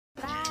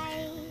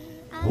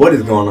What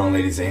is going on,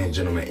 ladies and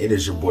gentlemen? It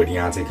is your boy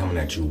Deontay coming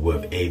at you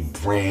with a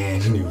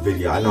brand new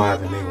video. I know I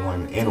haven't made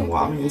one in a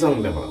while. I mean, it's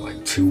only been about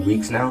like 2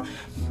 weeks now,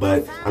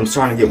 but I'm just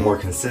trying to get more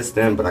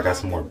consistent, but I got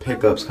some more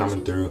pickups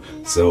coming through,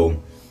 so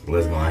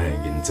let's go ahead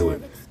and get into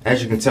it.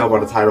 As you can tell by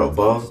the title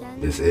above,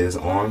 this is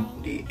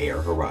on the Air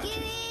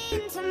Huarache.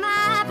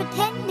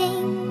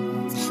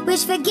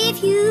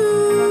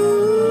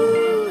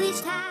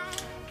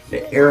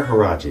 The Air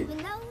Huarache.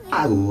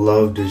 I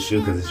love this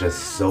shoe because it's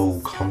just so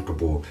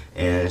comfortable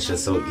and it's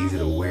just so easy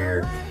to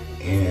wear,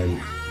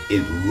 and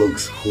it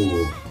looks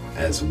cool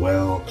as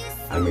well.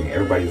 I mean,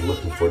 everybody's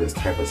looking for this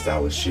type of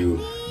stylish shoe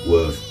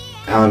with,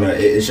 I don't know,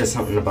 it's just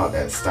something about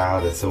that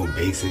style that's so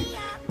basic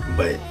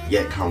but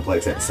yet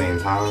complex at the same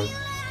time,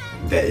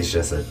 that it's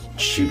just a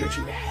shoe that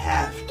you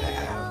have to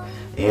have.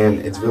 And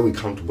it's really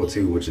comfortable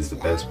too, which is the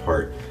best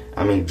part.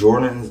 I mean,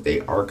 Jordans,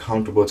 they are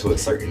comfortable to a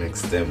certain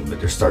extent,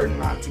 but they're starting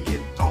not to get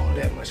all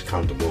that much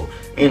comfortable.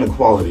 And the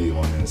quality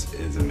on this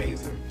is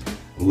amazing.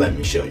 Let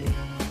me show you.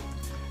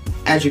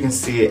 As you can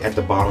see at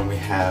the bottom, we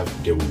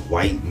have the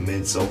white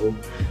midsole.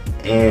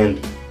 And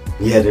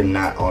yeah, they're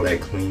not all that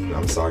clean.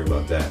 I'm sorry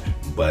about that,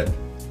 but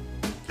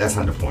that's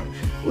not the point.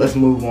 Let's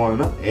move on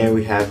up, and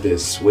we have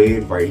this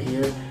suede right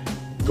here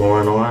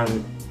going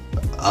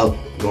up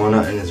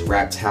in this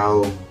wrap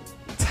towel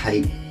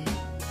type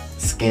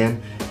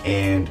skin,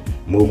 and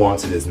move on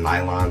to this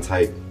nylon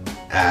type.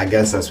 I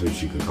guess that's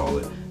what you could call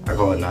it. I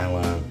call it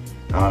nylon.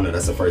 I don't know,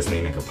 that's the first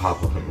thing that could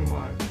pop up in my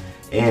mind.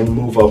 And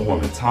move up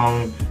on the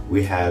tongue,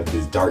 we have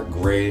this dark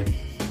gray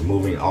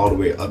moving all the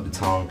way up the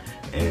tongue,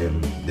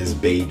 and this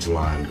beige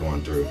line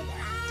going through.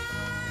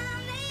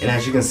 And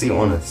as you can see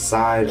on the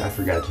side, I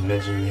forgot to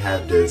mention, we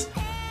have this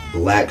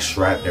black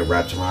strap that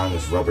wraps around,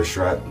 this rubber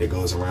strap that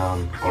goes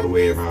around all the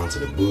way around to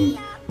the boot,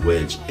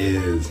 which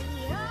has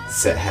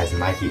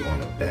Nike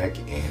on the back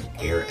and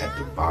Air at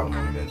the bottom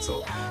on the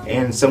midsole.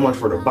 And similar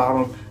for the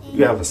bottom,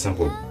 you have a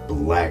simple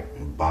black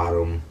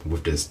bottom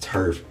with this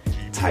turf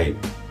type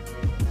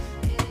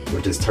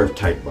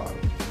bottom.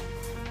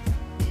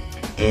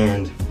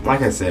 And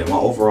like I said, my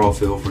overall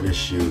feel for this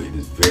shoe, it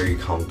is very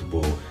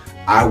comfortable.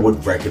 I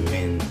would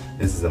recommend,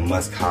 this is a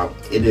must cop.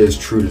 It is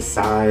true to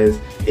size.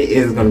 It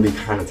is going to be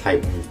kind of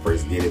tight when you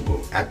first get it, but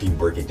after you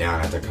break it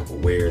down after a couple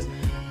wears,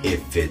 it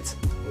fits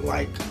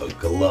like a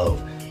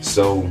glove.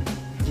 So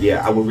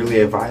yeah, I would really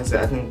advise it.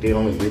 I think they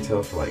only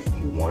retail for like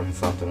 $1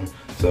 something,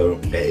 so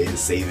that is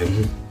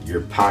saving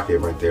your pocket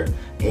right there,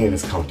 and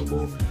it's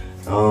comfortable.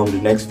 The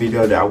next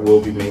video that I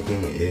will be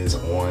making is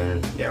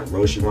on that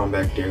Roshi run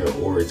back there,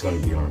 or it's going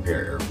to be on a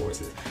pair of Air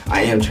Forces.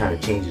 I am trying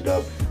to change it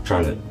up,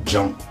 trying to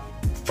jump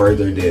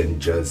further than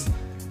just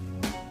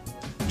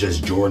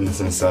Jordans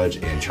and such,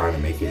 and trying to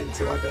make it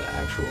into like an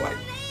actual like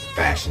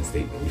fashion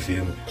statement, you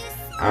feel me?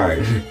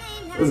 Alright,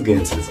 let's get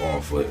into this on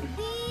foot.